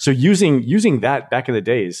 Yeah. So using that back in the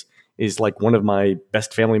days is like one of my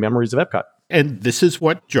best family memories of Epcot. And this is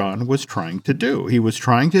what John was trying to do. He was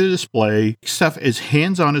trying to display stuff as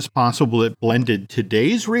hands-on as possible that blended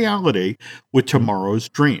today's reality with tomorrow's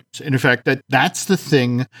dreams. And in fact, that's the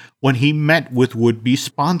thing when he met with would-be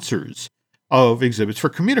sponsors of exhibits for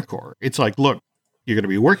Communicore. It's like, look, you're going to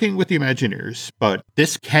be working with the Imagineers, but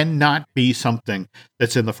this cannot be something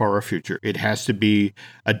that's in the far future. It has to be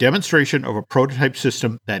a demonstration of a prototype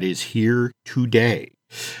system that is here today.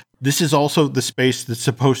 This is also the space that's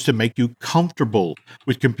supposed to make you comfortable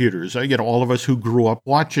with computers. All of us who grew up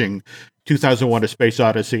watching 2001: A Space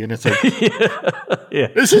Odyssey, and it's like,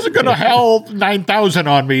 this isn't going to help 9000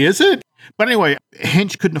 on me, is it? But anyway,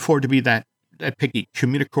 Hench couldn't afford to be that picky.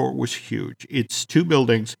 Communicore was huge. Its two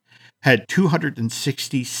buildings had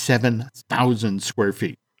 267,000 square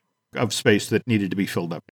feet of space that needed to be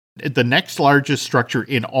filled up. The next largest structure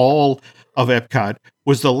in all of Epcot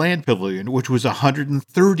was the Land Pavilion, which was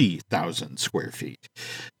 130,000 square feet.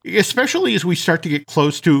 Especially as we start to get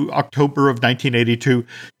close to October of 1982,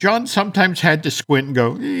 John sometimes had to squint and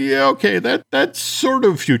go, yeah, okay, that's sort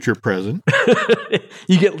of future present.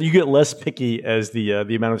 You get less picky as the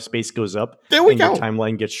amount of space goes up. There we go. Your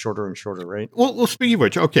timeline gets shorter and shorter, right? Well, speaking of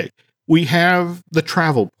which, okay, we have the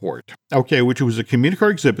Travel Port, which was a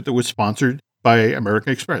Communicore exhibit that was sponsored by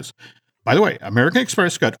American Express. By the way, American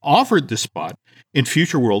Express got offered this spot in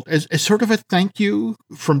Future World as sort of a thank you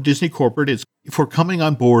from Disney Corporate for coming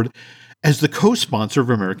on board as the co-sponsor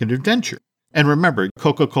of American Adventure. And remember,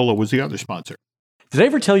 Coca-Cola was the other sponsor. Did I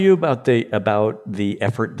ever tell you about the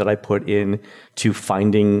effort that I put in to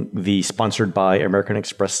finding the sponsored by American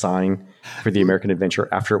Express sign for the American Adventure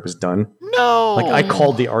after it was done? No. Like, I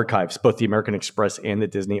called the archives, both the American Express and the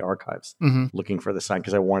Disney archives, looking for the sign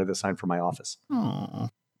because I wanted the sign for my office. Oh.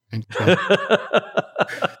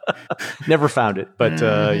 Never found it, but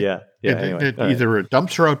anyway. Either a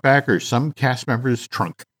dumpster out back or some cast member's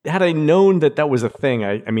trunk. Had I known that was a thing,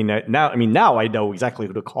 now I know exactly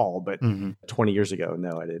who to call, but 20 years ago,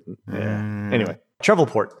 no, I didn't. Yeah. Anyway,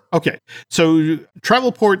 Travelport. Okay, so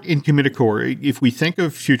Travelport in Communicore, if we think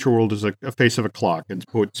of Future World as a face of a clock and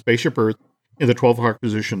put Spaceship Earth in the 12 o'clock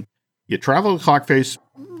position, you travel the clock face.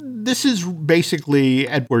 This is basically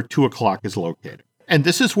at where 2 o'clock is located. And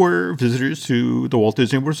this is where visitors to the Walt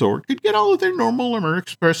Disney Resort could get all of their normal American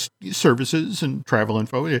Express services and travel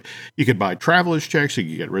info. You could buy traveler's checks, you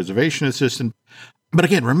could get reservation assistance. But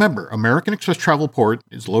again, remember, American Express Travelport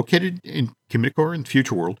is located in Communicore in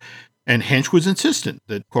Future World, and Hench was insistent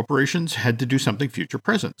that corporations had to do something future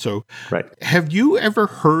present. So Have you ever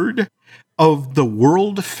heard of the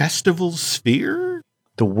World Festival Sphere?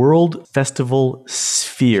 The World Festival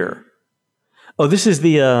Sphere. Oh, this is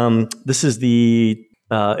the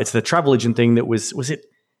it's the travel agent thing that was it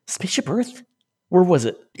Spaceship Earth? Or was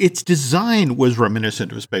it? Its design was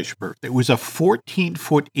reminiscent of Spaceship Earth. It was a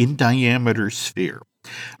 14-foot in diameter sphere.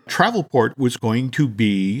 Travelport was going to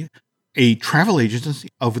be a travel agency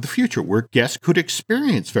of the future where guests could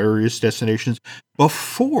experience various destinations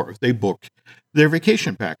before they booked their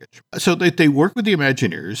vacation package. So they work with the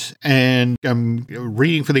Imagineers, and I'm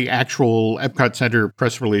reading for the actual Epcot Center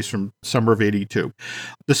press release from summer of 82.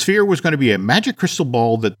 The Sphere was going to be a magic crystal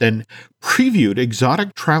ball that then previewed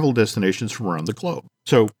exotic travel destinations from around the globe.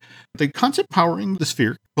 So the concept powering the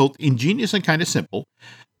Sphere, both ingenious and kind of simple.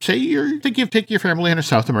 Say you're thinking of taking your family on a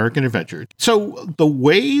South American adventure. So the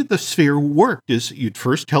way the Sphere worked is you'd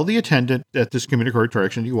first tell the attendant at this Communicore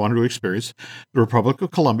attraction you wanted to experience the Republic of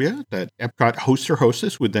Colombia, that Epcot host or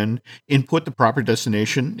hostess would then input the proper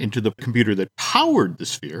destination into the computer that powered the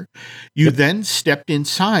Sphere. You then stepped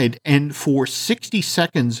inside, and for 60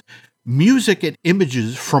 seconds, music and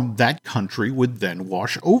images from that country would then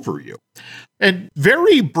wash over you. And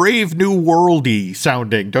very Brave New World-y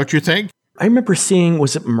sounding, don't you think? I remember seeing,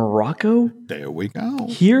 was it Morocco? There we go.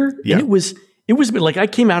 Here? Yeah. And it was like, I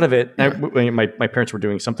came out of it, my parents were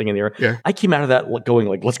doing something in there. Yeah. I came out of that going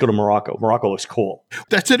like, let's go to Morocco. Morocco looks cool.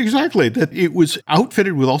 That's it, exactly. That it was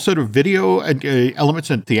outfitted with all sort of video and elements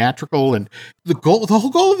and theatrical, and the whole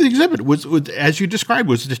goal of the exhibit was, as you described,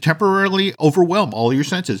 was to temporarily overwhelm all your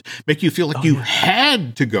senses, make you feel like you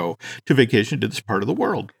had to go to vacation to this part of the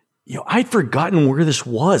world. I'd forgotten where this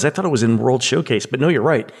was. I thought it was in World Showcase, but no, you're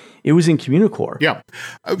right. It was in Communicore. Yeah.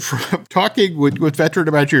 From talking with veteran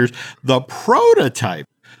Imagineers, the prototype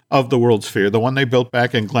of the World Sphere, the one they built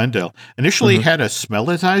back in Glendale, initially had a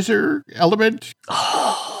smellitizer element.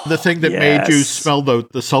 The thing that made you smell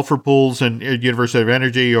the sulfur pools and University of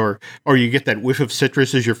Energy, or you get that whiff of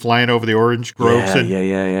citrus as you're flying over the orange groves.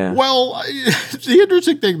 Yeah. Well, the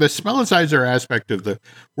interesting thing, the smellitizer aspect of the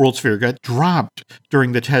World Sphere got dropped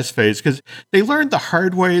during the test phase because they learned the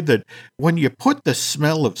hard way that when you put the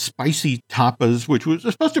smell of spicy tapas, which was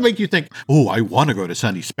supposed to make you think, oh, I want to go to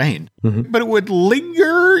sunny Spain, but it would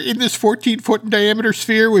linger in this 14-foot in diameter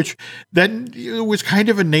sphere, which then was kind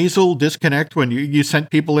of a nasal disconnect when you sent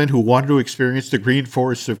people in who wanted to experience the green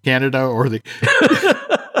forests of Canada or the...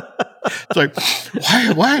 It's like,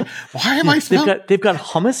 why am I smelling? They've got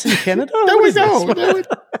hummus in Canada? There we go.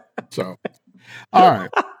 So, all right.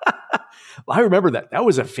 I remember that. That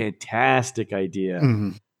was a fantastic idea.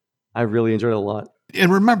 I really enjoyed it a lot.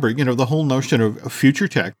 And remember, the whole notion of future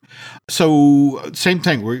tech. So same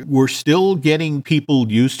thing. We're still getting people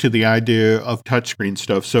used to the idea of touchscreen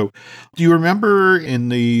stuff. So do you remember in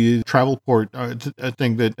the travel port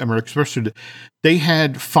thing that American Express did, they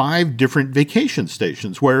had 5 different vacation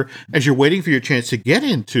stations where as you're waiting for your chance to get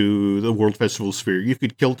into the World Festival Sphere, you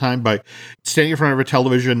could kill time by standing in front of a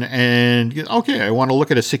television and, okay, I want to look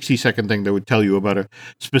at a 60-second thing that would tell you about a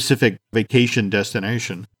specific vacation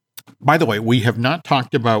destination. By the way, we have not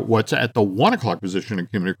talked about what's at the 1 o'clock position in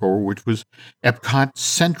Community Core, which was Epcot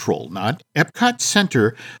Central. Not Epcot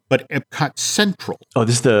Center, but Epcot Central. Oh,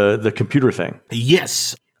 this is the computer thing?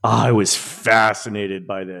 Yes. I was fascinated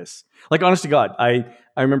by this. Like, honest to God, I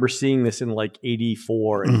remember seeing this in like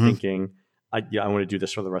 84 and thinking, I want to do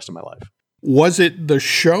this for the rest of my life. Was it the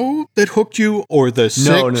show that hooked you, or the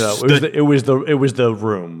No. It was the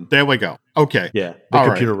room. There we go. Okay. Yeah, the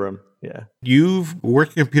computer room. Yeah. You've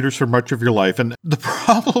worked in computers for much of your life. And the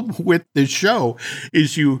problem with this show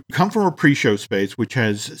is you come from a pre-show space, which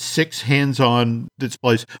has 6 hands-on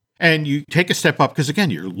displays, and you take a step up because, again,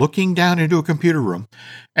 you're looking down into a computer room.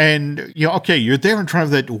 And, you're there in front of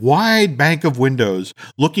that wide bank of windows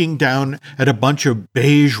looking down at a bunch of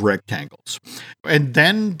beige rectangles. And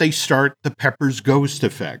then they start the Pepper's Ghost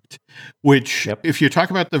effect, which, if you talk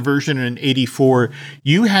about the version in 84,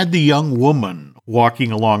 you had the young woman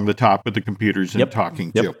walking along the top of the computers and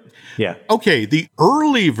talking to you. Yeah. Okay, the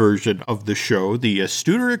early version of the show, the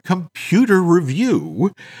Astuter Computer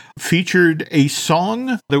Review, featured a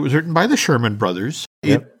song that was written by the Sherman Brothers.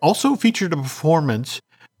 It also featured a performance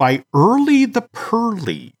by Early the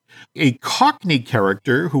Pearly, a Cockney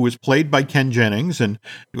character who was played by Ken Jennings, and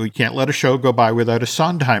we can't let a show go by without a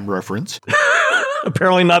Sondheim reference.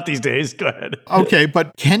 Apparently not these days. Go ahead. Okay,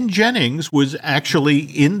 but Ken Jennings was actually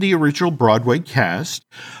in the original Broadway cast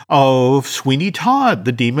of Sweeney Todd,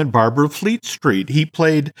 the Demon Barber of Fleet Street. He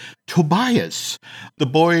played Tobias, the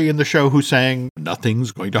boy in the show who sang,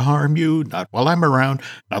 "Nothing's going to harm you, not while I'm around,"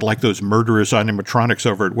 not like those murderous animatronics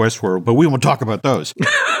over at Westworld, but we won't talk about those.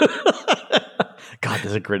 God,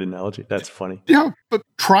 that's a great analogy. That's funny. Yeah, but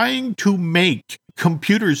trying to make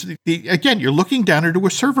computers, again, you're looking down into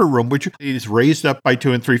a server room, which is raised up by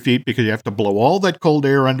 2 and 3 feet because you have to blow all that cold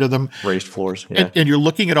air under them. Raised floors. Yeah. And you're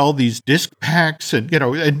looking at all these disk packs and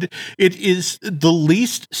it is the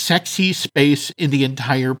least sexy space in the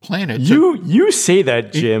entire planet. You say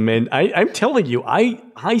that, Jim, and I'm telling you,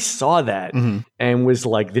 I saw that and was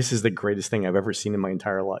like, this is the greatest thing I've ever seen in my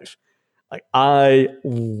entire life. Like, I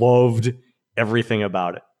loved everything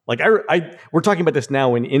about it. Like we're talking about this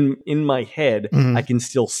now, and in my head, I can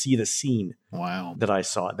still see the scene. Wow, that I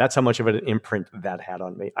saw. That's how much of an imprint that had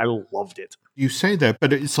on me. I loved it. You say that,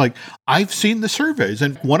 but it's like I've seen the surveys,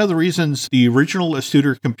 and one of the reasons the original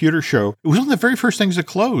Astuter Computer Show, it was one of the very first things to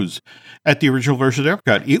close at the original version of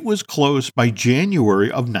Epcot. It was closed by January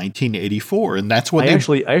of 1984, and that's what I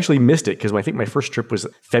actually missed it because I think my first trip was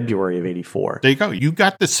February of 84. There you go. You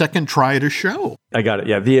got the second try at a show. I got it.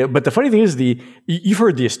 Yeah. But the funny thing is, you've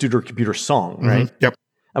heard the Astuter Computer song, right? Yep.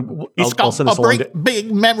 It's got a big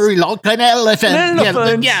memory like an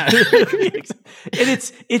elephant. Yeah. And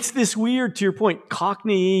it's this weird, to your point,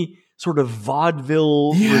 Cockney sort of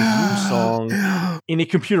vaudeville review song in a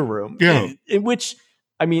computer room. Yeah. In which,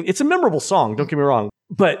 I mean, it's a memorable song, don't get me wrong,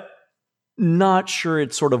 but not sure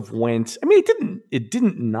it sort of went. I mean, it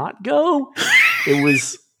didn't not go. It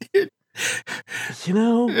was,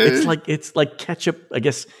 it's like ketchup, I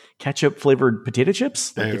guess, ketchup flavored potato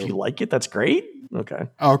chips. Like, if you like it, that's great.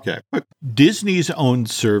 Okay. But Disney's own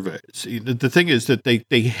surveys, the thing is that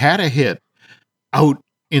they had a hit out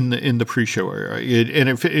in the pre-show area.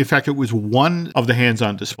 In fact, it was one of the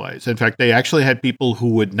hands-on displays. In fact, they actually had people who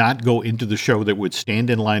would not go into the show that would stand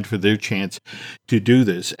in line for their chance to do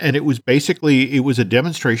this. And it was a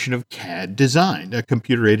demonstration of CAD design, a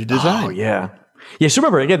computer-aided design. Oh, yeah. Yeah, so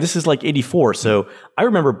remember, again, this is like 84. So I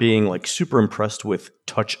remember being like super impressed with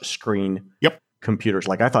touch screen computers.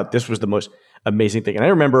 Like I thought this was the most amazing thing. And I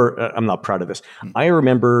remember, I'm not proud of this. I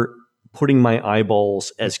remember putting my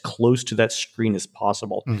eyeballs as close to that screen as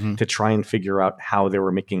possible to try and figure out how they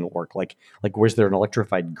were making it work. Like was there an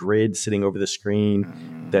electrified grid sitting over the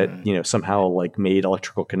screen that, somehow like made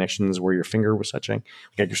electrical connections where your finger was touching?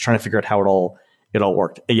 Like I was trying to figure out how it all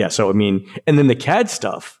worked. Yeah. So, I mean, and then the CAD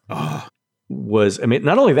stuff was, I mean,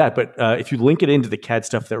 not only that, but if you link it into the CAD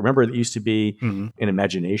stuff that remember that used to be in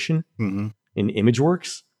Imagination, in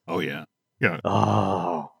ImageWorks. Oh, yeah. Yeah.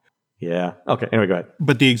 Oh, yeah. Okay. Anyway, go ahead.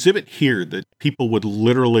 But the exhibit here that people would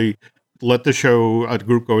literally let a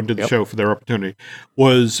group go into the show for their opportunity,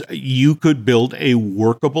 was you could build a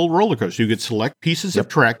workable roller coaster. You could select pieces of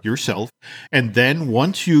track yourself. And then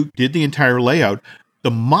once you did the entire layout,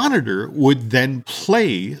 the monitor would then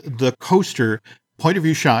play the coaster point of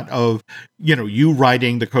view shot of, you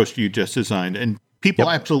riding the coaster you just designed. And people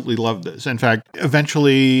absolutely loved this. In fact,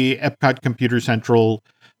 eventually Epcot Computer Central,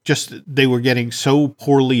 they were getting so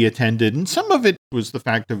poorly attended. And some of it was the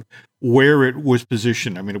fact of where it was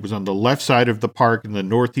positioned. I mean, it was on the left side of the park in the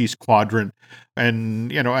northeast quadrant.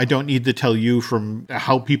 And, I don't need to tell you from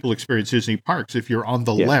how people experience Disney parks. If you're on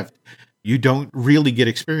the left, you don't really get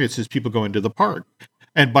experience as people go into the park.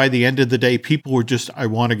 And by the end of the day, people were just, I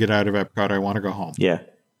want to get out of Epcot. I want to go home. Yeah.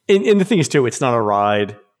 And the thing is, too, it's not a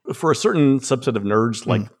ride. For a certain subset of nerds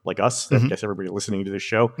like us, I guess everybody listening to this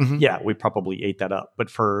show, we probably ate that up. But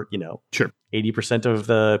for, 80% of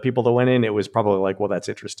the people that went in, it was probably like, well, that's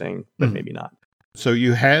interesting, but maybe not. So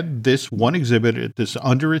you had this one exhibit at this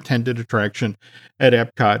underattended attraction at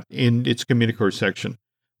Epcot in its community core section.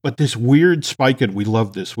 But this weird spike in, we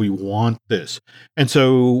love this, we want this. And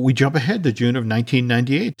so we jump ahead to June of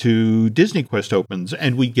 1998 to Disney Quest opens,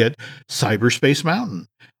 and we get Cyberspace Mountain.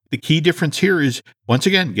 The key difference here is, once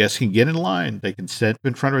again, guests can get in line. They can sit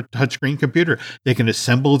in front of a touchscreen computer. They can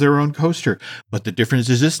assemble their own coaster. But the difference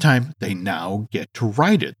is this time, they now get to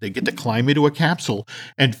ride it. They get to climb into a capsule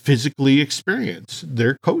and physically experience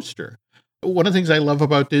their coaster. One of the things I love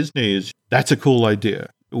about Disney is that's a cool idea.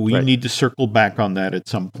 We need to circle back on that at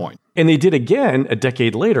some point. And they did again a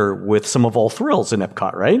decade later with Some of All Thrills in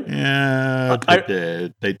Epcot, right? Yeah,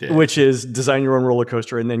 they did. Which is design your own roller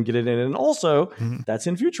coaster and then get it in. And also, that's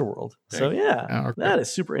in Future World. So, that is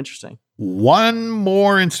super interesting. One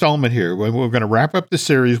more installment here. We're going to wrap up the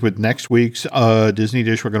series with next week's Disney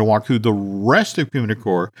Dish. We're going to walk through the rest of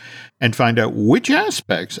Communicore and find out which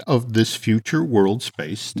aspects of this Future World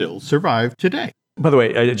space still survive today. By the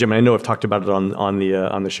way, Jim, I know I've talked about it on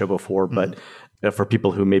the show before, but for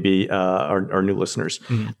people who maybe are new listeners,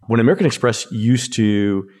 when American Express used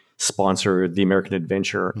to sponsor the American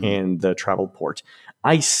Adventure and the Travel Port,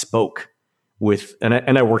 I spoke with,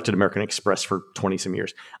 and I worked at American Express for 20 some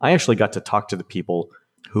years. I actually got to talk to the people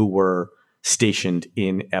who were stationed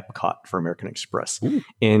in Epcot for American Express.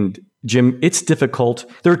 And Jim, it's difficult.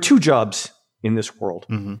 There are two jobs in this world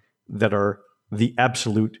that are the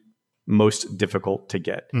absolute most difficult to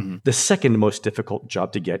get. The second most difficult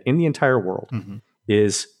job to get in the entire world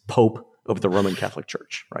is Pope of the Roman Catholic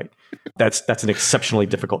Church, right? That's an exceptionally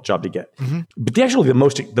difficult job to get. But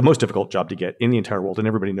the most difficult job to get in the entire world, and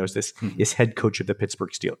everybody knows this, is head coach of the Pittsburgh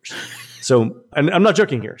Steelers. So, and I'm not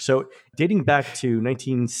joking here. So dating back to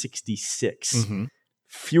 1966,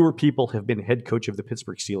 fewer people have been head coach of the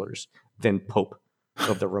Pittsburgh Steelers than Pope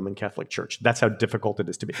of the Roman Catholic Church. That's how difficult it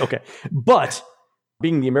is to be. Okay. But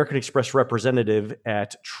being the American Express representative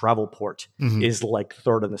at Travelport is like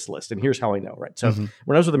third on this list. And here's how I know, right? So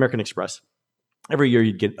when I was with American Express, every year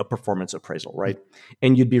you'd get a performance appraisal, right?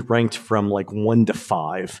 And you'd be ranked from like 1 to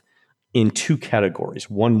 5 in 2 categories.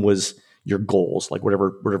 One was your goals, like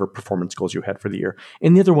whatever performance goals you had for the year.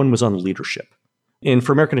 And the other one was on leadership. And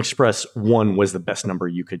for American Express, 1 was the best number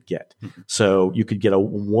you could get. So you could get a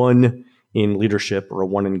 1 in leadership or a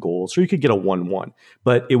 1 in goals, or you could get a 1-1.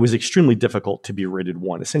 But it was extremely difficult to be rated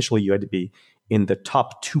 1. Essentially, you had to be in the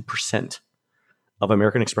top 2% of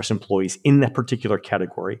American Express employees in that particular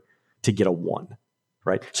category to get a 1,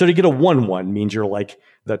 right? So to get a 1-1 means you're like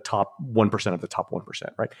the top 1% of the top 1%,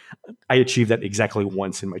 right? I achieved that exactly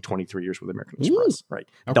once in my 23 years with American Express, right?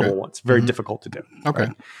 Okay. Double once. Very difficult to do. Okay.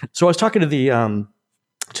 Right? So I was talking to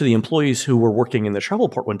the employees who were working in the travel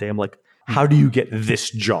port one day. I'm like, how do you get this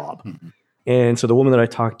job? And so the woman that I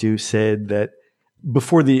talked to said that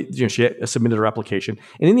before she had submitted her application,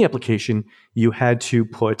 and in the application, you had to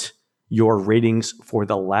put your ratings for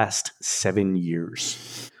the last 7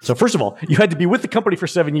 years. So first of all, you had to be with the company for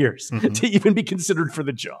 7 years to even be considered for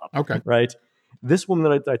the job. Okay. Right. This woman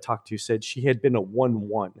that I talked to said she had been a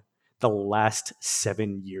 1-1 the last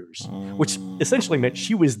 7 years, which essentially meant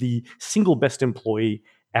she was the single best employee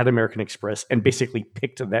at American Express and basically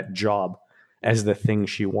picked that job as the thing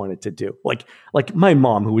she wanted to do. Like my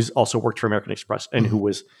mom, who was also worked for American Express and who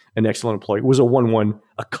was an excellent employee, was a 1-1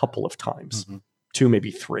 a couple of times. 2,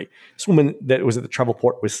 maybe 3. This woman that was at the travel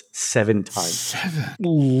port was 7 times. 7.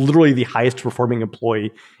 Literally the highest performing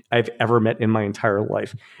employee I've ever met in my entire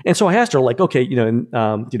life. And so I asked her, like, okay, when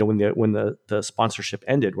the sponsorship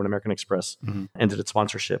ended, when American Express ended its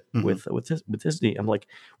sponsorship with Disney, I'm like,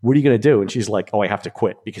 what are you going to do? And she's like, oh, I have to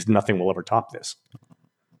quit because nothing will ever top this.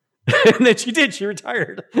 And then she did. She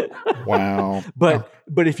retired. Wow. But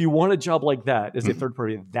if you want a job like that as a third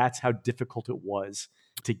party, that's how difficult it was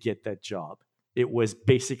to get that job. It was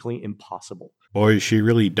basically impossible. Boy, she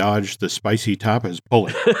really dodged the spicy tapas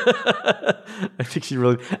bullet. I think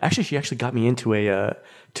she actually got me into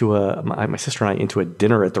my sister and I into a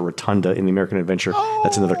dinner at the Rotunda in the American Adventure. Oh,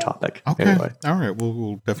 that's another topic. Okay. Anyway. All right.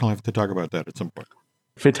 We'll definitely have to talk about that at some point.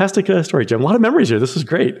 Fantastic story, Jim. A lot of memories here. This is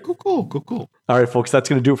great. Cool. All right, folks, that's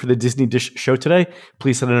going to do it for the Disney Dish show today.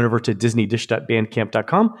 Please send it over to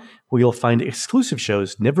disneydish.bandcamp.com, where you'll find exclusive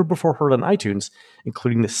shows never before heard on iTunes,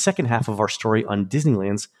 including the second half of our story on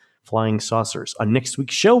Disneyland's Flying Saucers. On next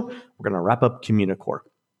week's show, we're going to wrap up Communicore.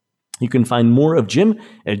 You can find more of Jim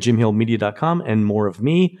at jimhillmedia.com and more of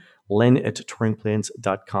me, Len, at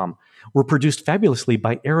touringplans.com. We're produced fabulously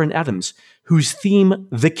by Aaron Adams, whose theme,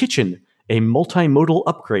 The Kitchen, a multimodal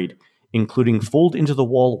upgrade, including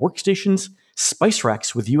fold-into-the-wall workstations, spice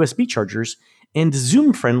racks with USB chargers, and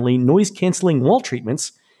Zoom-friendly noise-canceling wall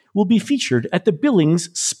treatments, will be featured at the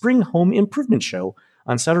Billings Spring Home Improvement Show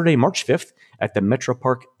on Saturday, March 5th at the Metro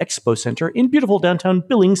Park Expo Center in beautiful downtown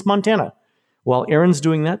Billings, Montana. While Aaron's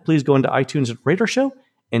doing that, please go into iTunes and rate our show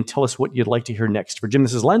and tell us what you'd like to hear next. For Jim,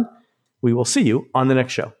 this is Len. We will see you on the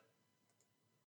next show.